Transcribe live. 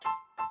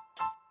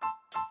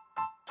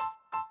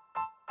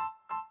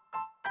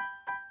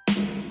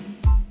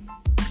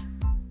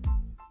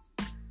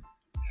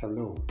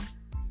Hello,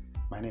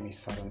 my name is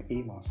Sadon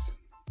Amos,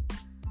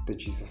 the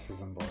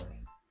Jesusism boy,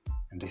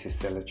 and this is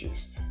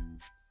Celogist.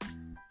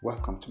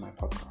 Welcome to my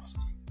podcast.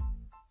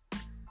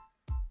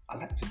 I'd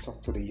like to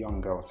talk to the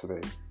young girl today,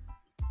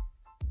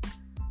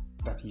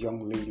 that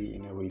young lady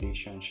in a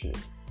relationship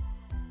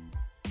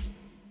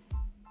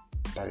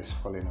that is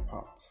falling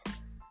apart,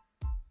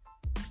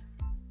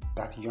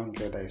 that young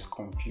girl that is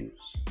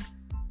confused,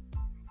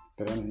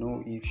 they don't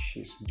know if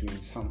she's doing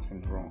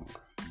something wrong.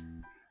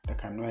 They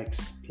cannot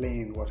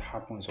explain what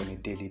happens on a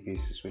daily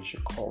basis when she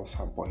calls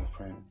her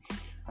boyfriend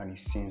and it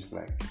seems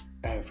like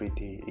every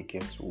day it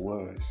gets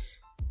worse.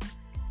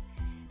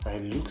 That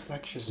it looks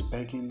like she's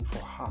begging for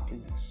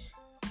happiness.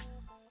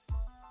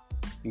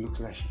 It looks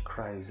like she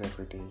cries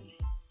every day.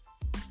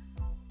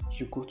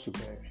 You go to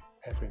bed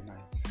every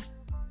night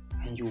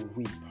and you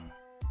weep,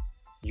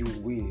 you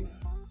wail,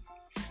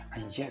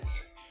 and yet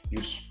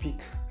you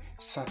speak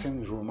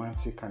certain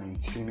romantic and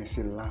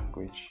intimacy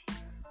language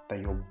that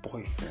your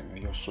boyfriend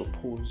or your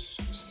supposed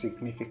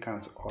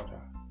significant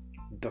other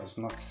does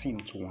not seem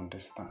to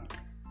understand.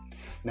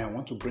 Now I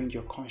want to bring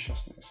your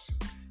consciousness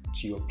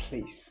to your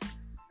place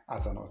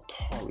as an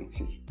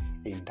authority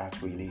in that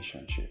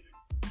relationship.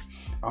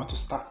 I want to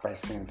start by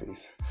saying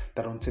this,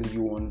 that until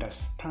you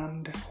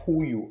understand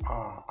who you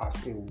are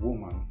as a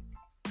woman,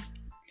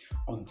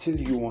 until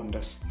you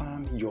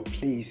understand your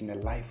place in the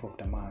life of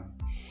the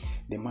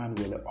man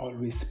will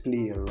always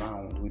play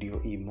around with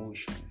your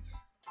emotions.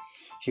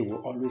 He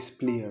will always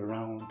play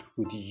around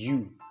with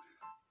you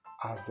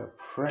as the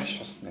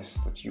preciousness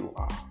that you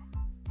are.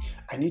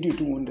 I need you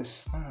to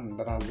understand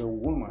that as a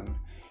woman,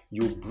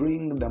 you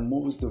bring the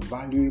most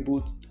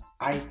valuable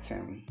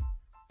item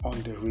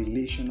on the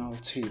relational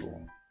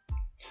table.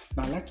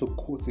 Now, I'd like to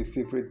quote a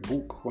favorite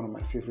book, one of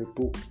my favorite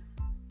books,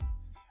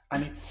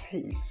 and it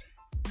says,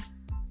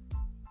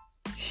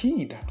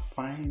 "He that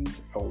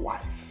finds a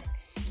wife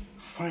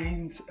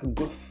finds a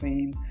good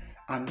thing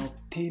and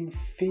obtain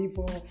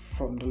favor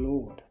from the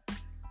Lord."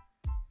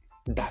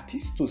 That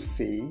is to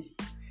say,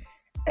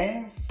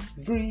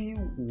 every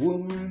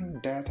woman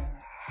that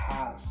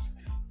has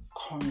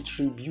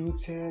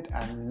contributed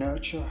and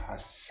nurtured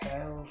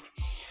herself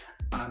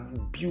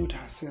and built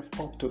herself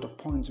up to the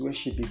point where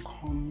she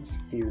becomes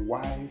a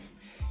wife,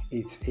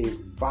 it's a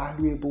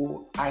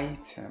valuable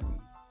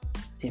item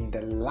in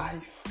the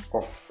life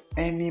of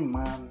any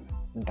man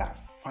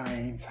that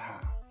finds her.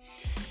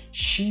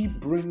 She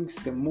brings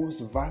the most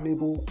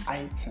valuable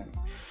item.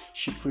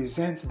 She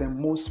presents the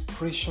most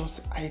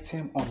precious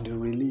item on the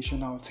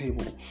relational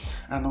table.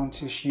 And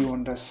until she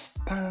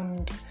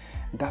understands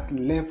that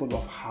level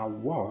of her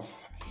worth,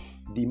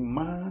 the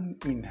man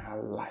in her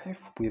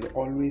life will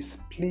always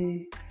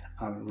play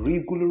and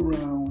wriggle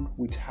around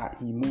with her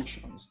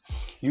emotions.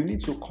 You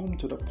need to come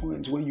to the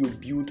point where you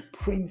build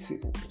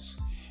principles,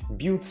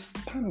 build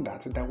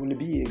standards that will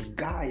be a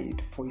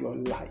guide for your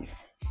life,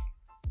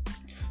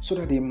 so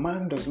that a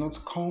man does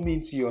not come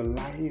into your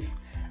life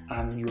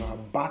and you are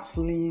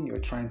battling, you're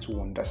trying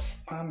to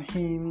understand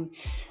him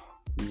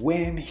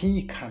when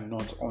he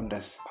cannot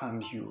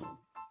understand you.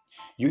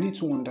 You need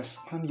to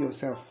understand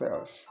yourself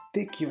first.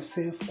 Take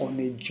yourself on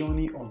a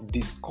journey of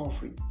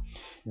discovery.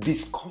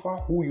 Discover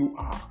who you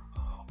are.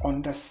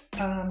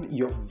 Understand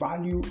your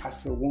value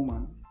as a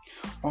woman.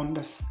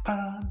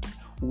 Understand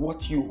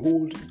what you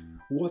hold,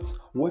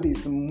 what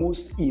is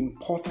most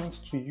important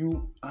to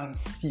you, and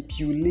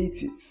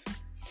stipulate it.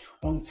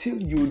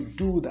 Until you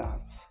do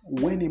that,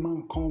 when a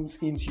man comes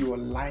into your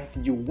life,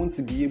 you want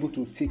to be able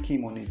to take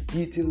him on a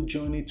detailed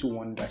journey to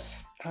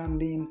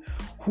understanding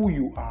who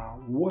you are,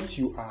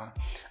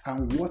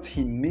 and what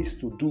he needs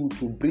to do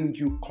to bring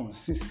you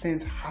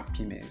consistent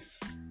happiness.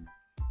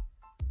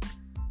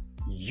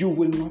 You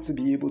will not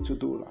be able to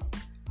do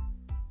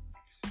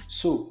that.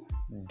 So,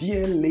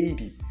 dear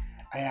lady,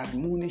 I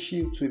admonish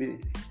you today,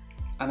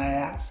 and I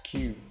ask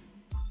you,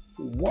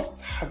 what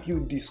have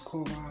you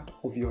discovered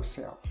of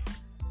yourself?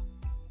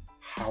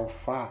 How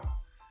far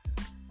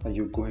are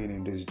you going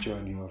in this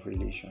journey of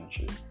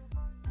relationship?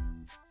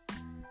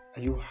 Are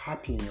you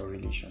happy in your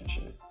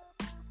relationship?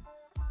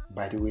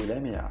 By the way,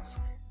 let me ask,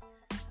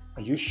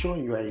 are you sure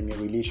you are in a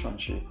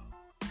relationship?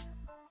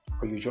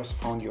 Or you just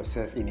found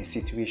yourself in a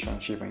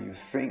situationship and you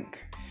think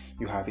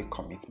you have a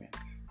commitment?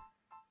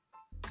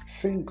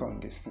 Think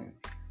on these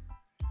things.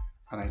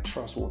 And I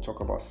trust we'll talk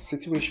about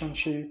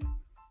situationship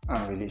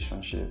and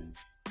relationship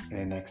in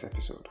the next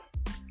episode.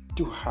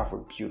 Do have a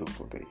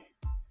beautiful day.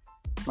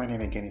 My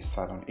name again is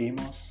Sadon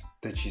Amos,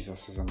 the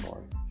Jesusism boy.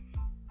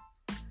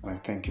 And I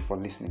thank you for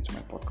listening to my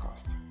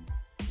podcast.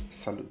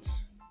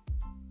 Salutes.